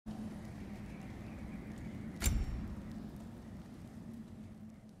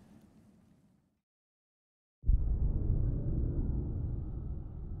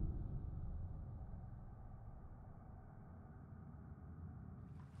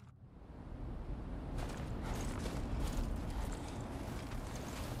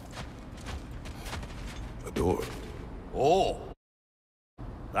door. Oh.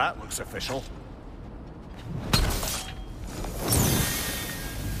 That looks official.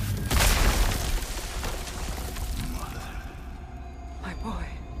 My boy.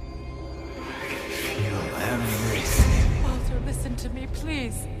 Feel everything. Walter, listen to me,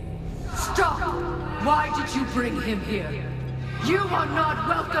 please. Stop! Why did you bring him here? You are not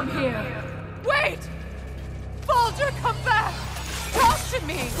welcome here! Wait! Walter, come back! Talk to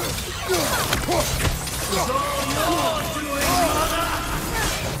me!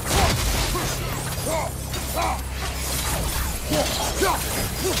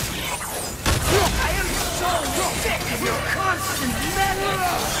 I am so sick of your constant meddling!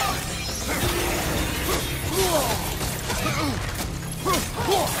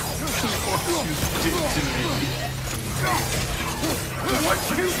 What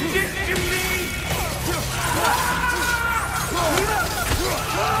you did to me!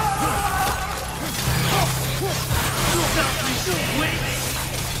 Stop me, wait!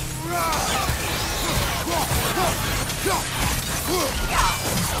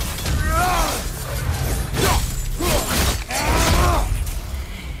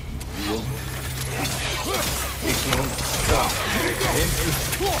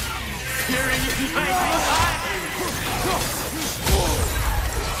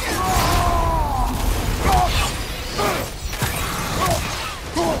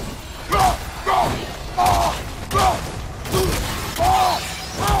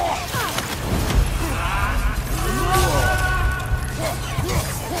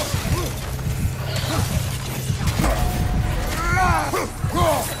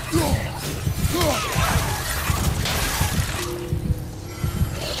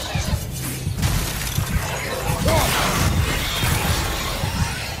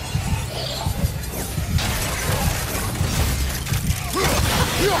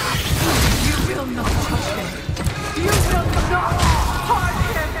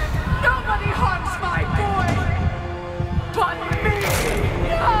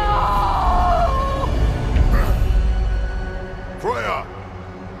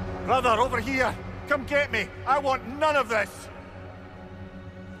 Over here! Come get me! I want none of this!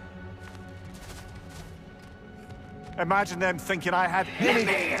 Imagine them thinking I had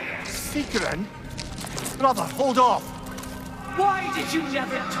any secret. Brother, hold off! Why did you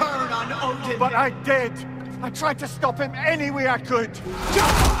never turn on Odin? But I did! I tried to stop him any way I could! Don't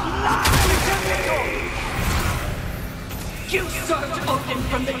lie to me! You served Odin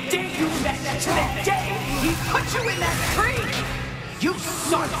from the day you met to the day he put you in that tree! You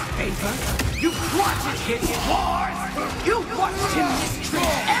sought favor, you wanted his wars, you watched him mistreat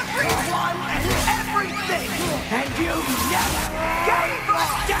everyone and everything, and you never gave a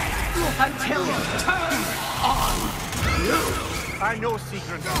damn until he turned on you. I know,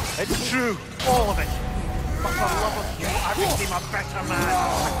 Secret. It's true, all of it. But for love of you, I became a better man,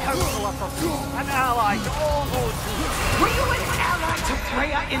 a counselor for peace, an ally to all those who... Were you an ally to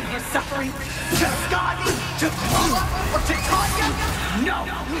Freya in her suffering? To Skadi? To Brok? Or to Tanya? No!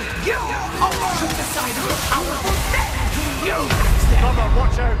 You always took the side of the powerful men! You said... Brother,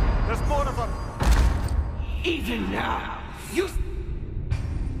 watch out! There's more of them! Even now, you...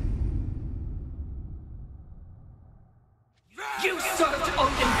 You served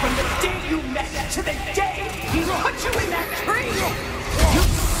Odin from the day you met to the day he put you in that tree! You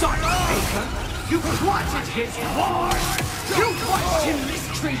sought favor, you wanted his wars, you watched him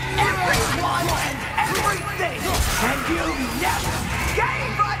mistreat everyone and everything, and you never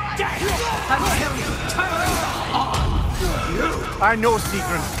gave a damn until he turned on you! I know,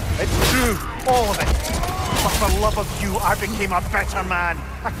 Secret. It's true, all of it. But for love of you, I became a better man,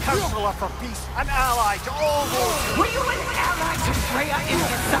 a counselor for peace, an ally to all those who... Were you an ally to Freya in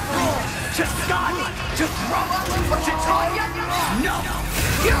her suffering? To Skadi? To Brok? Or to Tanya? No!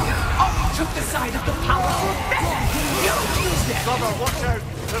 You always took the side of the powerful men! You used it! Brother, watch out!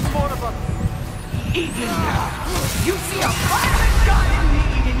 There's more of them! Even now, you see a violent god in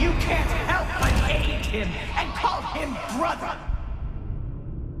need and you can't help but aid him and call him brother!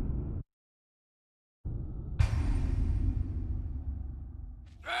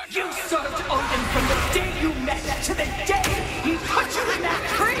 You served Odin from the day you met to the day he put you in that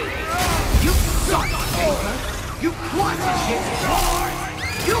tree! You sought favor, you wanted his wars,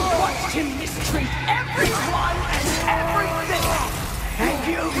 you watched him mistreat everyone and everything, and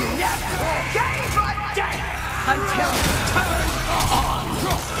you never gave a damn until he turned on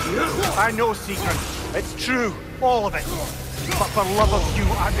you! I know, Secret. It's true, all of it. But for love of you,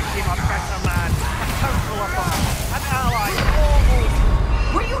 I became a better man, a counselor for peace, an ally to all those who...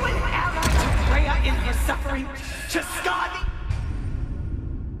 Were you an ally to Freya in her suffering? To Skadi?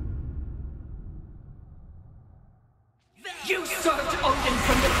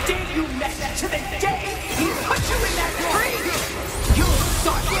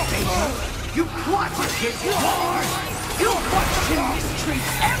 fatal. You plotted his war. You watched him mistreat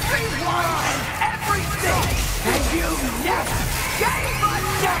everyone and everything. And you never gave a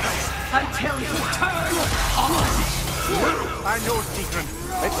damn until you turned on us. I know, Tigran.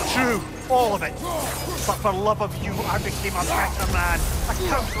 It's true, all of it. But for love of you, I became a better man, a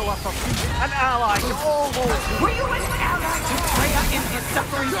counselor for peace, an ally to all those who... Were you an ally to Freya in his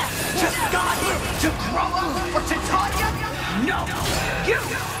suffering? To Scott? To Groa? Or to Tanya? No! You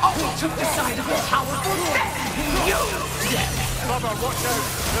only took the side of the powerful men who used them! Brother, watch out!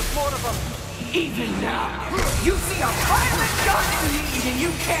 There's more of them! Even now, you see a violent god in need and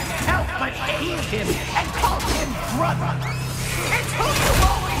you can't help but aid him and call him brother. It's who you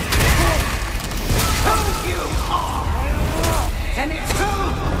always been. Who you are. And it's who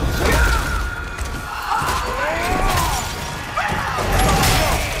you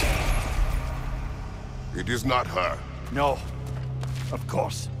are. It is not her. No. Of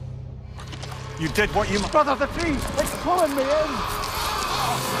course. You did what you... Brother, the tree! It's pulling me in!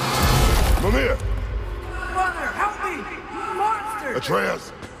 Mimir! Mother, help me! Monster!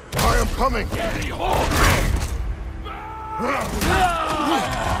 Atreus! I am coming!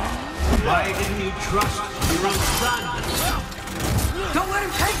 Why didn't you trust your own son? Don't let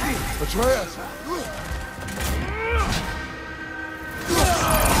him take me! Atreus!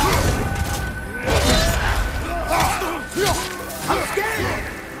 I'm scared!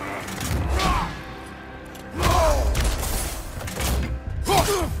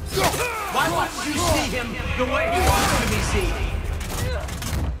 Why wouldn't you see him the way he wants to be seen?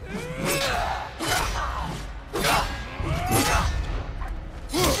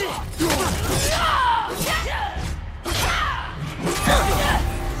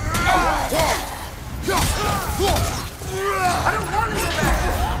 I don't want him back!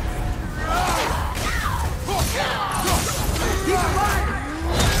 He's alive!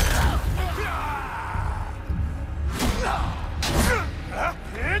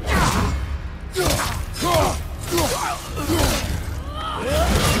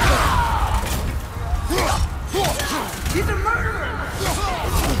 He's a murderer!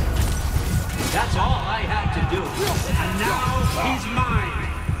 That's all I had to do. And now he's mine.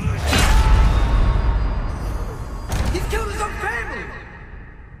 He's killed his own family!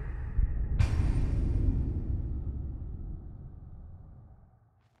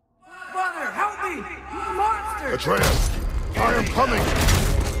 Brother, help me! Monster! Atreus! I am coming!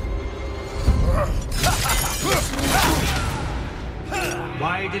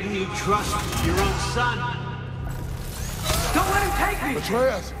 Why didn't you trust your own son? Don't let him take me!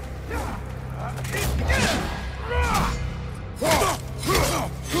 Atreus!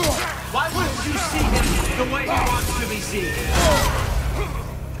 Why wouldn't you see him the way he wants to be seen?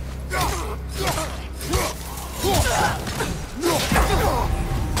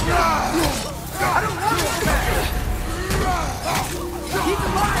 I don't want him back! He's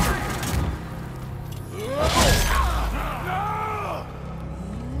alive!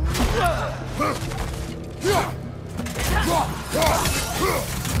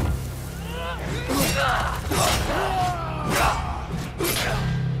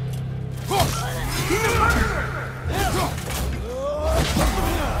 He's a murderer!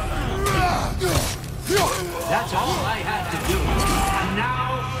 That's all I had to do. And now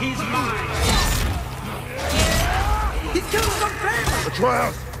he's mine. He's killed his own family!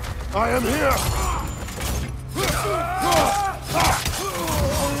 Atreus! I am here!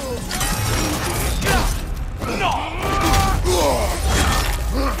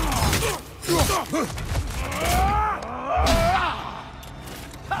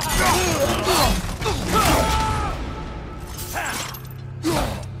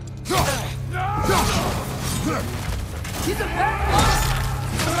 He's a bad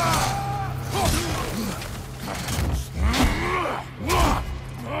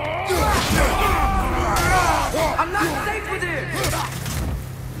I'm not safe with him!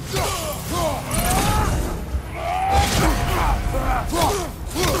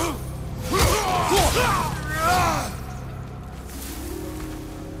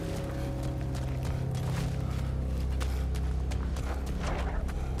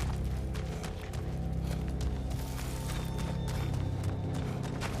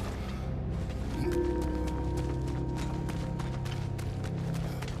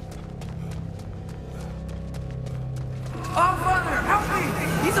 Oh, Father, help me!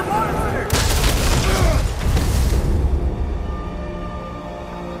 He's a monster!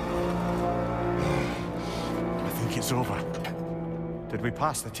 I think it's over. Did we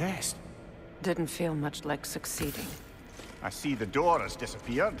pass the test? Didn't feel much like succeeding. I see the door has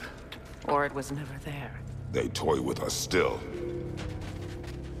disappeared. Or it was never there. They toy with us still.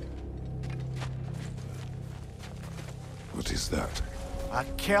 What is that? A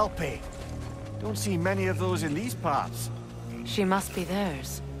kelpie. Don't see many of those in these parts. She must be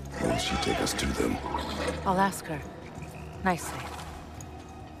theirs. Will she take us to them? I'll ask her. Nicely.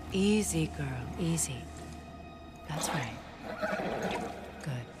 Easy, girl. Easy. That's right.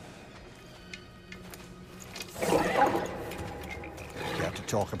 Good. Care to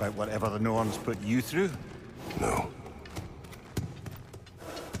talk about whatever the Norns put you through? No.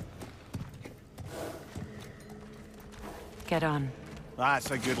 Get on.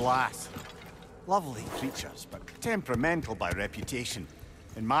 That's a good lass. Lovely creatures, but temperamental by reputation.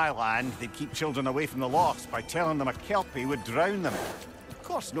 In my land, they'd keep children away from the lochs by telling them a kelpie would drown them. Of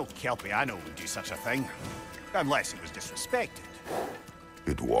course, no kelpie I know would do such a thing. Unless it was disrespected.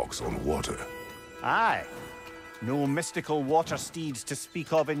 It walks on water. Aye. No mystical water steeds to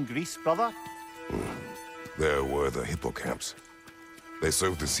speak of in Greece, brother? There were the hippocamps. They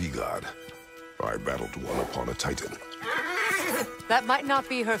served the sea god. I battled one upon a titan. That might not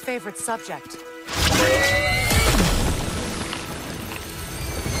be her favorite subject.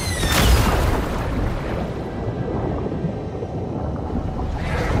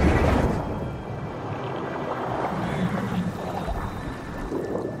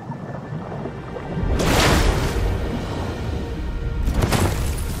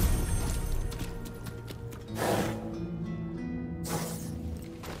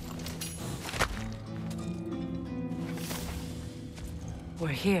 We're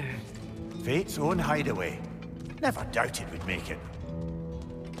here. Fate's own hideaway. Never doubted we'd make it.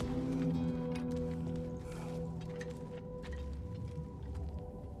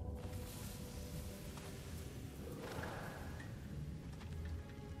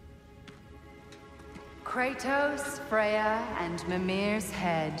 Kratos, Freya, and Mimir's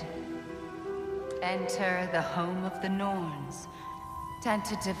head. Enter the home of the Norns,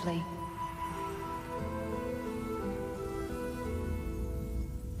 tentatively.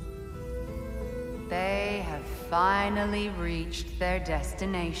 They have finally reached their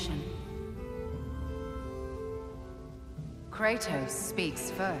destination. Kratos speaks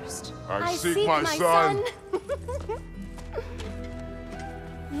first. I seek my son.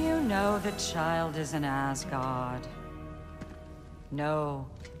 You know the child is an Asgard. No,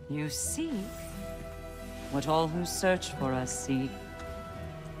 you seek what all who search for us seek.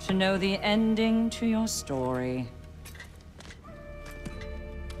 To know the ending to your story.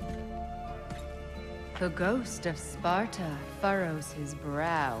 The ghost of Sparta furrows his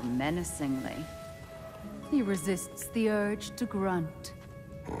brow menacingly. He resists the urge to grunt.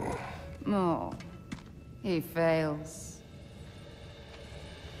 Oh, he fails.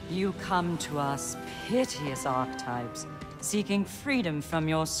 You come to us, piteous archetypes, seeking freedom from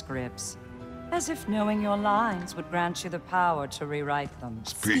your scripts. As if knowing your lines would grant you the power to rewrite them.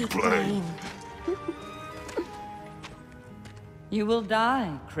 Speak plain. You will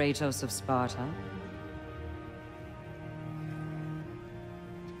die, Kratos of Sparta.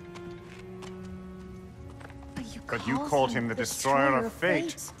 But you called him the destroyer of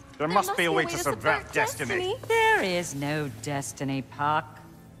fate. There must be a way to subvert destiny. There is no destiny, Puck.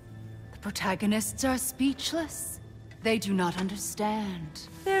 The protagonists are speechless. They do not understand.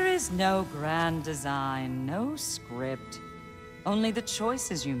 There is no grand design, no script. Only the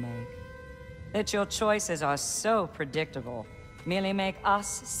choices you make. That your choices are so predictable, merely make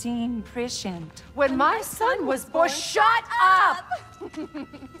us seem prescient. When my son was born, shut up!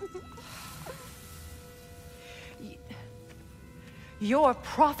 Your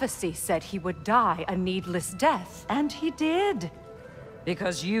prophecy said he would die a needless death. And he did.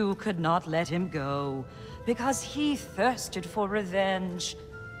 Because you could not let him go. Because he thirsted for revenge.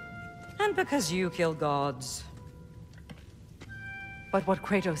 And because you kill gods. But what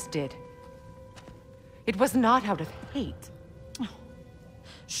Kratos did, it was not out of hate.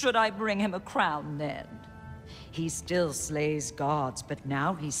 Should I bring him a crown then? He still slays gods, but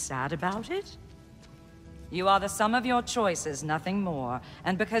now he's sad about it? You are the sum of your choices, nothing more.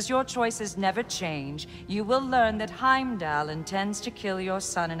 And because your choices never change, you will learn that Heimdall intends to kill your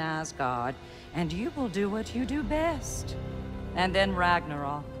son in Asgard, and you will do what you do best. And then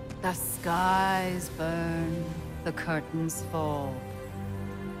Ragnarok. The skies burn, the curtains fall.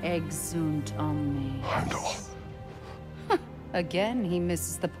 Exunt omnes. Heimdall. Again, he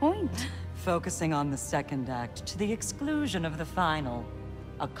misses the point. Focusing on the second act to the exclusion of the final.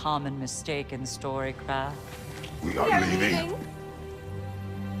 A common mistake in storycraft. We are leaving.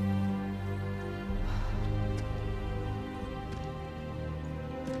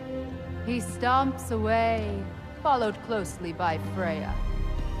 He stomps away, followed closely by Freya.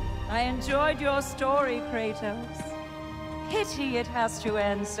 I enjoyed your story, Kratos. Pity it has to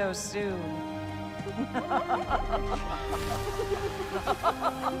end so soon.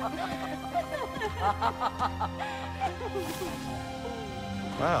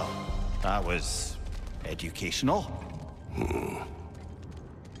 Well, that was educational.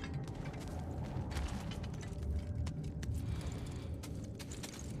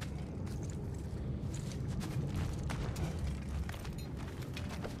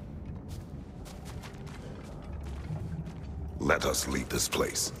 Let us leave this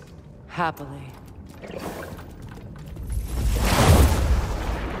place. Happily.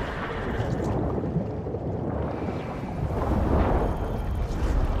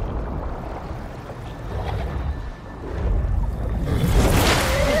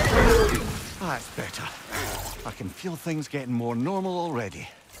 That's better. I can feel things getting more normal already.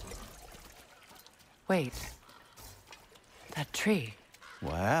 Wait. That tree.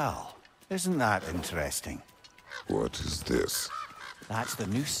 Well, isn't that interesting? What is this? That's the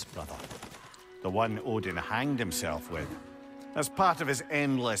noose, brother. The one Odin hanged himself with. As part of his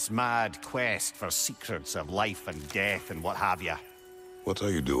endless, mad quest for secrets of life and death and what have you. What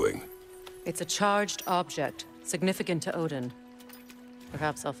are you doing? It's a charged object, significant to Odin.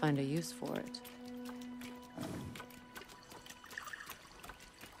 Perhaps I'll find a use for it.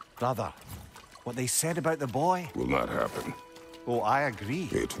 Brother, what they said about the boy? Will not happen. Oh, I agree.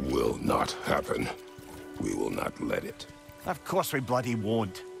 It will not happen. We will not let it. Of course we bloody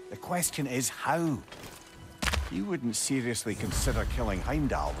won't. The question is how? You wouldn't seriously consider killing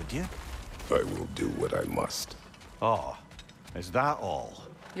Heimdall, would you? I will do what I must. Oh, is that all?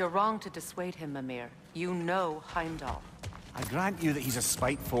 You're wrong to dissuade him, Mimir. You know Heimdall. I grant you that he's a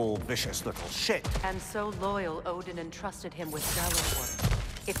spiteful, vicious little shit. And so loyal, Odin entrusted him with Ragnarok.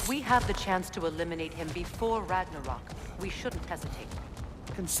 If we have the chance to eliminate him before Ragnarok, we shouldn't hesitate.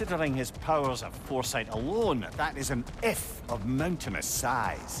 Considering his powers of foresight alone, that is an if of mountainous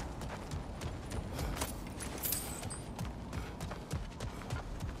size.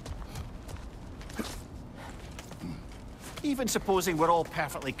 Even supposing we're all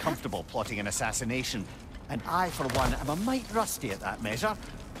perfectly comfortable plotting an assassination, and I, for one, am a mite rusty at that measure,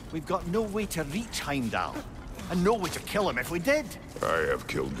 we've got no way to reach Heimdall, and no way to kill him if we did. I have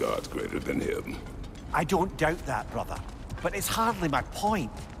killed gods greater than him. I don't doubt that, brother, but it's hardly my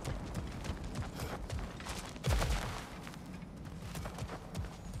point.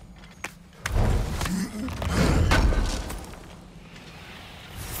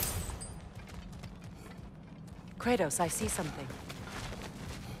 Kratos, I see something.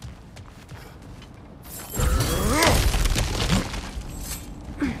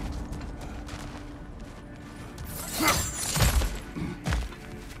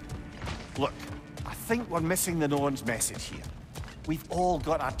 Look, I think we're missing the Norn's message here. We've all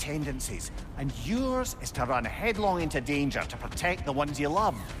got our tendencies, and yours is to run headlong into danger to protect the ones you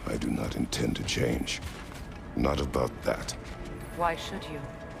love. I do not intend to change. Not about that. Why should you?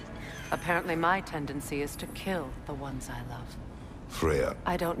 Apparently my tendency is to kill the ones I love. Freya,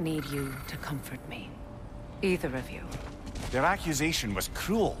 I don't need you to comfort me. Either of you. Their accusation was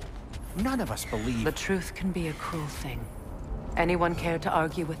cruel. None of us believe... The truth can be a cruel thing. Anyone care to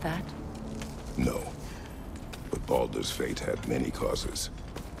argue with that? no. But Baldur's fate had many causes.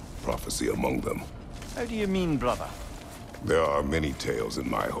 Prophecy among them. How do you mean, brother? There are many tales in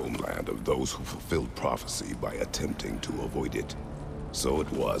my homeland of those who fulfilled prophecy by attempting to avoid it. So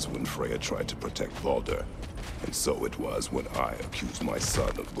it was when Freya tried to protect Baldur. And so it was when I accused my son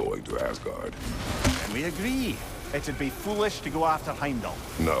of going to Asgard. And we agree. It'd be foolish to go after Heimdall.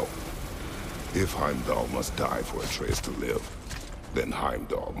 No. If Heimdall must die for Atreus to live, then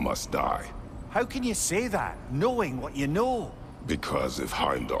Heimdall must die. How can you say that, knowing what you know? Because if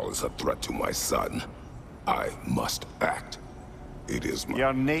Heimdall is a threat to my son, I must act. It is my...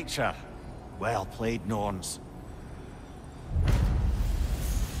 Your nature. Well played, Norns.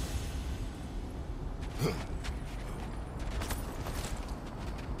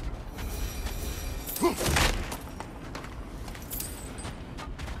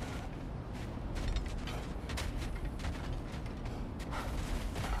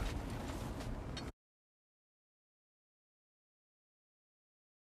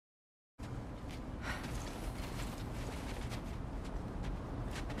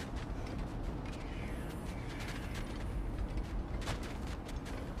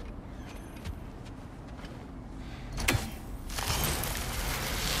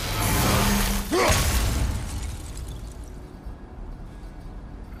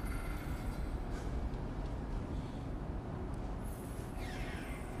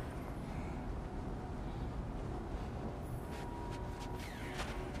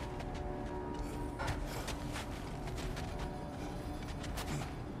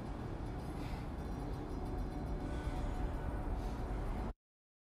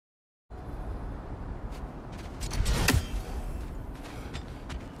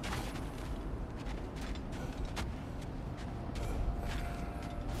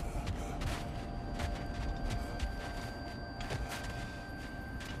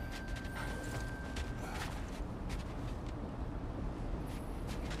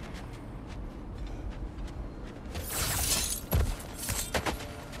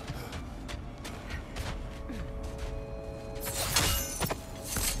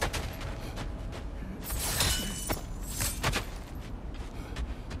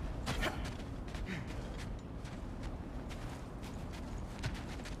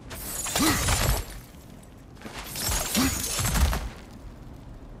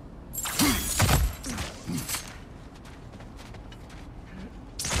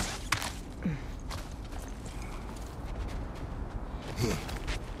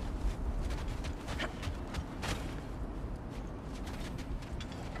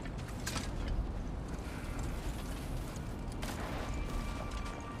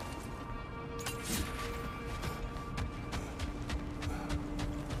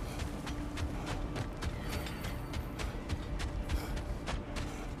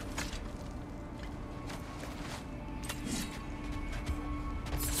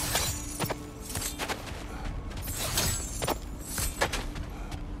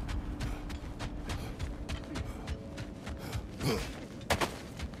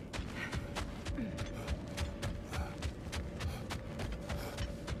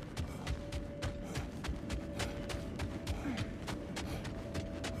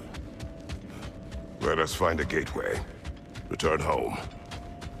 Let us find a gateway. Return home.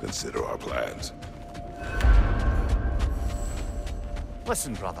 Consider our plans.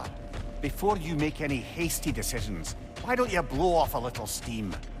 Listen, brother. Before you make any hasty decisions, why don't you blow off a little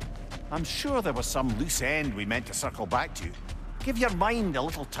steam? I'm sure there was some loose end we meant to circle back to. Give your mind a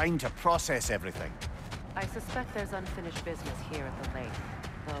little time to process everything. I suspect there's unfinished business here at the lake,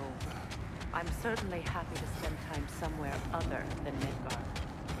 though I'm certainly happy to spend time somewhere other than Midgard.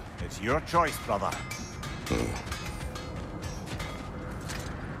 It's your choice, brother.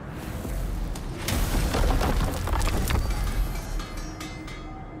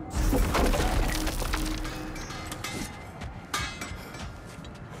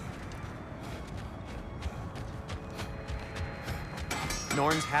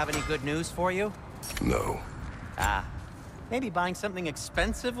 Norns have any good news for you? No. Ah, maybe buying something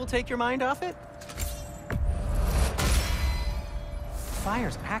expensive will take your mind off it?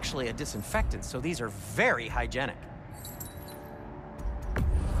 Fire's actually a disinfectant, so these are very hygienic.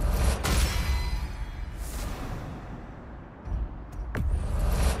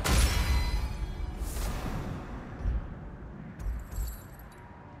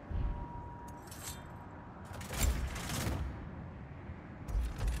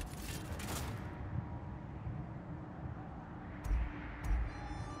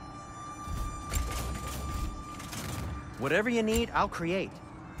 Whatever you need, I'll create.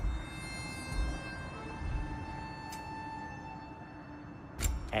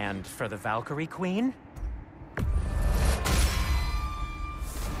 And for the Valkyrie Queen?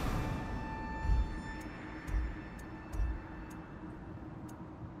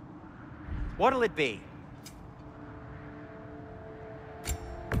 What'll it be?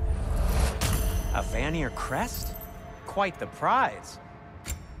 A Vanir crest? Quite the prize.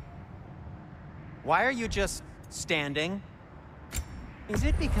 Why are you just standing? Is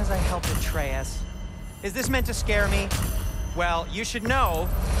it because I helped Atreus? Is this meant to scare me? Well, you should know,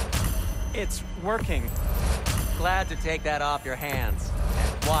 it's working. Glad to take that off your hands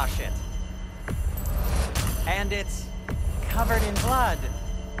and wash it. And it's covered in blood.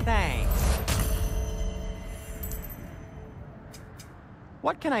 Thanks.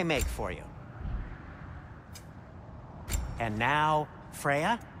 What can I make for you? And now,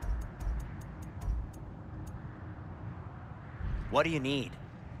 Freya? What do you need?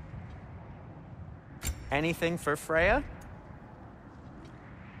 Anything for Freya?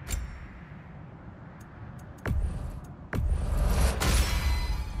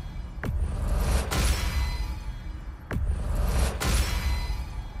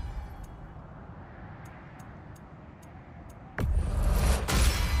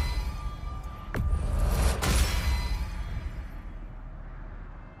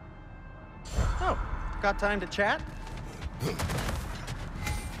 Oh, got time to chat?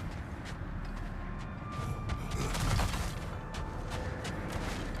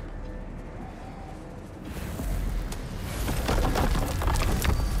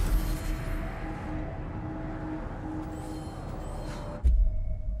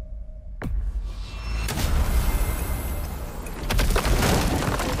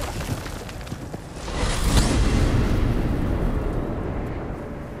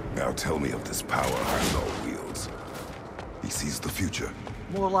 Now tell me of this power Heimdall wields. He sees the future.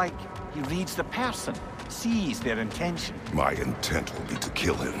 More like he reads the person, sees their intention. My intent will be to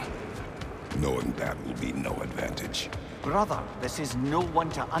kill him. Knowing that will be no advantage. Brother, this is no one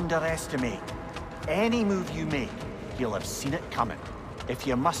to underestimate. Any move you make, he'll have seen it coming. If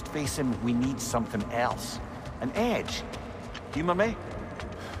you must face him, we need something else. An edge. Humor me?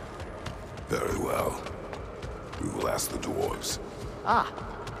 Very well. We will ask the dwarves. Ah,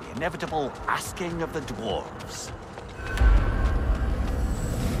 the inevitable asking of the dwarves.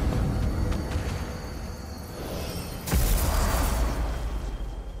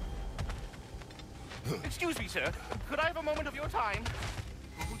 Excuse me, sir. Could I have a moment of your time?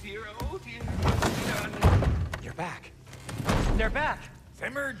 Oh dear, oh dear. You're back. They're back.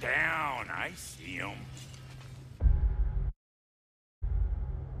 Simmer down. I see 'em.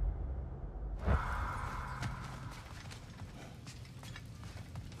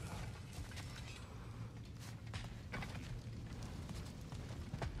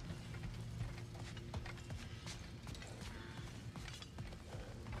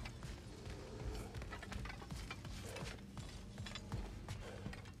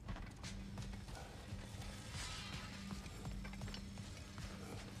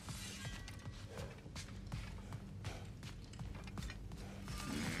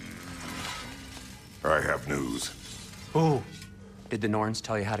 I have news. Ooh. Did the Norns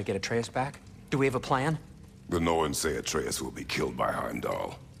tell you how to get Atreus back? Do we have a plan? The Norns say Atreus will be killed by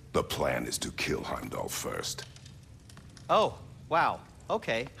Heimdall. The plan is to kill Heimdall first. Oh, wow.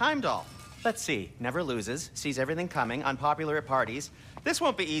 Okay, Heimdall. Let's see. Never loses, sees everything coming, unpopular at parties. This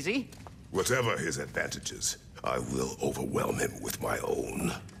won't be easy. Whatever his advantages, I will overwhelm him with my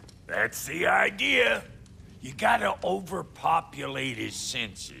own. That's the idea. You gotta overpopulate his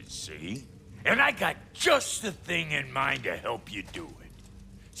senses, see? And I got just the thing in mind to help you do it.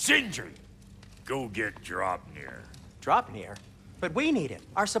 Sindri, go get Draupnir. Draupnir? But we need it.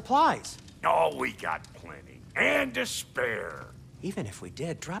 Our supplies. Oh, we got plenty. And to spare. Even if we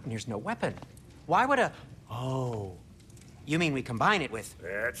did, Draupnir's no weapon. Why would a... Oh. You mean we combine it with...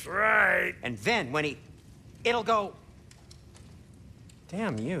 That's right. And then when he... It'll go...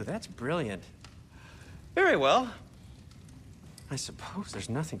 Damn you, that's brilliant. Very well. I suppose there's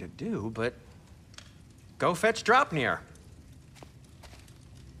nothing to do, but... Go fetch Draupnir.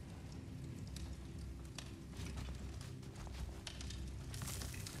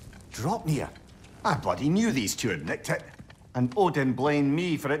 Draupnir? I bloody knew these two had nicked it. And Odin blamed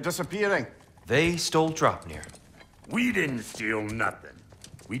me for it disappearing. They stole Draupnir. We didn't steal nothing.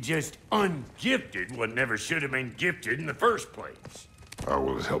 We just ungifted what never should have been gifted in the first place. How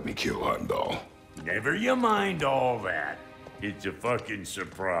will it help me kill Heimdall? Never you mind all that. It's a fucking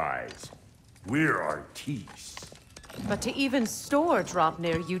surprise. We're artistes. But to even store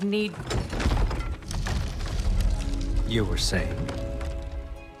Draupnir, you'd need... You were saying?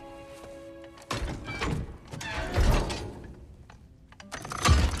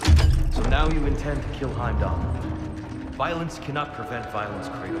 So now you intend to kill Heimdall. Violence cannot prevent violence,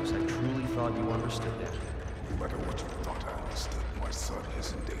 Kratos. I truly thought you understood that. No matter what you thought I understood, my son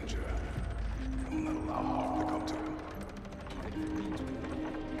is in danger. I will not allow harm to come to him.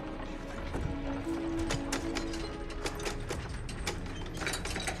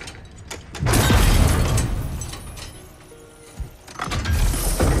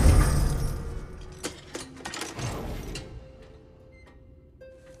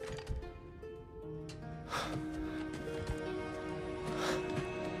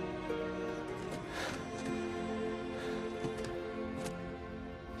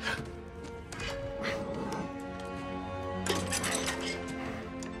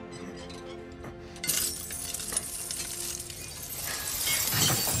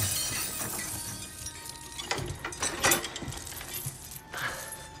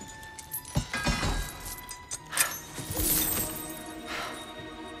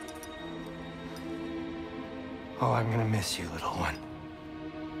 Oh, I'm gonna miss you, little one.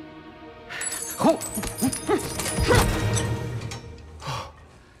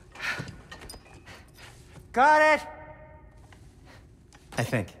 Got it! I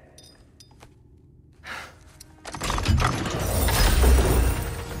think. I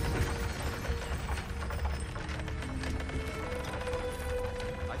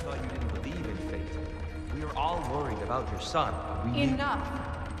thought you didn't believe in fate. We are all worried about your son, but we... Enough!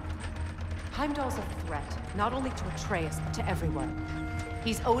 Heimdall's a threat, not only to Atreus, but to everyone.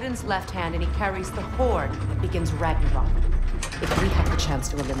 He's Odin's left hand, and he carries the horde that begins Ragnarok. If we have the chance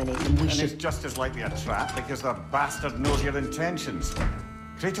to eliminate him, we should... And it's just as likely a trap because the bastard knows your intentions.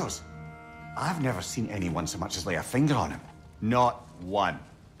 Kratos, I've never seen anyone so much as lay a finger on him. Not one.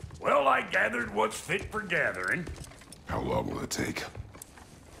 Well, I gathered what's fit for gathering. How long will it take?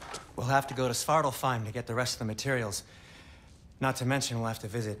 We'll have to go to Svartalfheim to get the rest of the materials. Not to mention we'll have to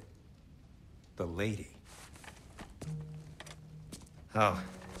visit... the lady. Oh.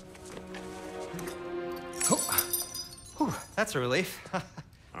 Oh. Whew, that's a relief. Huh?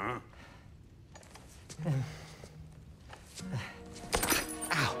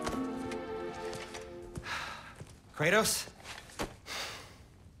 Ow. Kratos?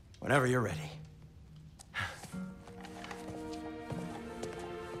 Whenever you're ready.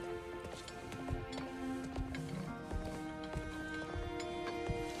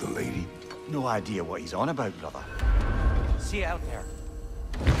 The lady? No idea what he's on about, brother. See you out there.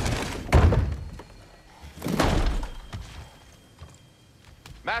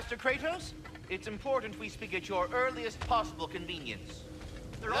 Master Kratos, it's important we speak at your earliest possible convenience.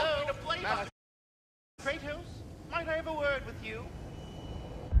 They're all going to play Master Kratos, might I have a word with you?